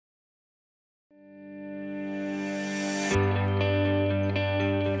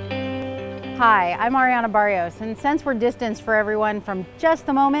Hi, I'm Arianna Barrios, and since we're distanced for everyone from just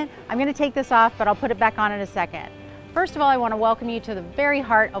the moment, I'm going to take this off, but I'll put it back on in a second. First of all, I want to welcome you to the very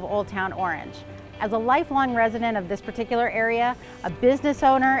heart of Old Towne Orange. As a lifelong resident of this particular area, a business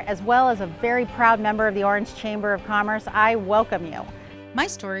owner, as well as a very proud member of the Orange Chamber of Commerce, I welcome you. My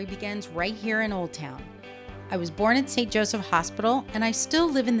story begins right here in Old Towne. I was born at St. Joseph Hospital, and I still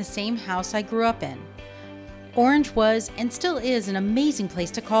live in the same house I grew up in. Orange was and still is an amazing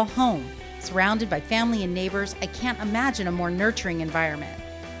place to call home. Surrounded by family and neighbors, I can't imagine a more nurturing environment.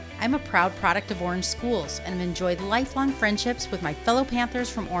 I'm a proud product of Orange schools and have enjoyed lifelong friendships with my fellow Panthers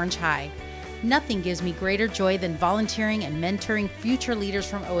from Orange High. Nothing gives me greater joy than volunteering and mentoring future leaders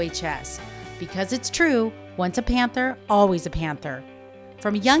from OHS. Because it's true, once a Panther, always a Panther.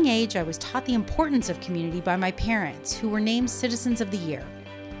 From a young age, I was taught the importance of community by my parents, who were named Citizens of the Year.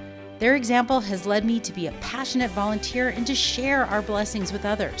 Their example has led me to be a passionate volunteer and to share our blessings with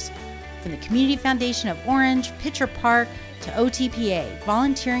others. From the Community Foundation of Orange, Pitcher Park, to OTPA,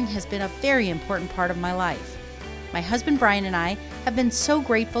 volunteering has been a very important part of my life. My husband Brian and I have been so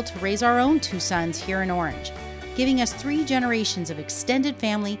grateful to raise our own 2 sons here in Orange, giving us 3 generations of extended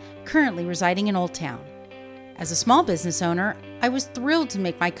family currently residing in Old Towne. As a small business owner, I was thrilled to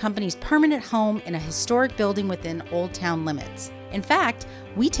make my company's permanent home in a historic building within Old Towne limits. In fact,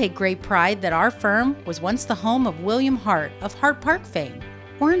 we take great pride that our firm was once the home of William Hart of Hart Park fame.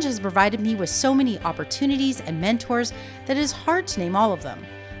 Orange has provided me with so many opportunities and mentors that it is hard to name all of them,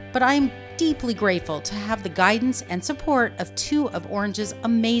 but I am deeply grateful to have the guidance and support of 2 of Orange's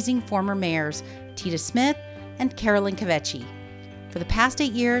amazing former mayors, Tita Smith and Carolyn Kavecki. For the past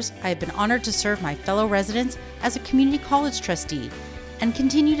 8 years, I have been honored to serve my fellow residents as a community college trustee and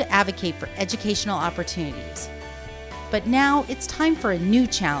continue to advocate for educational opportunities. But now it's time for a new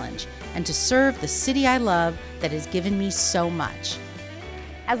challenge and to serve the city I love that has given me so much.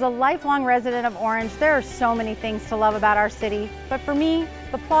 As a lifelong resident of Orange, there are so many things to love about our city, but for me,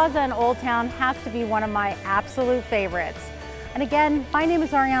 the plaza in Old Towne has to be one of my absolute favorites. And again, my name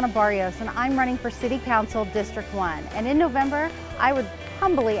is Arianna Barrios, and I'm running for City Council District 1. And in November, I would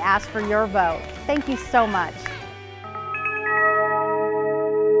humbly ask for your vote. Thank you so much.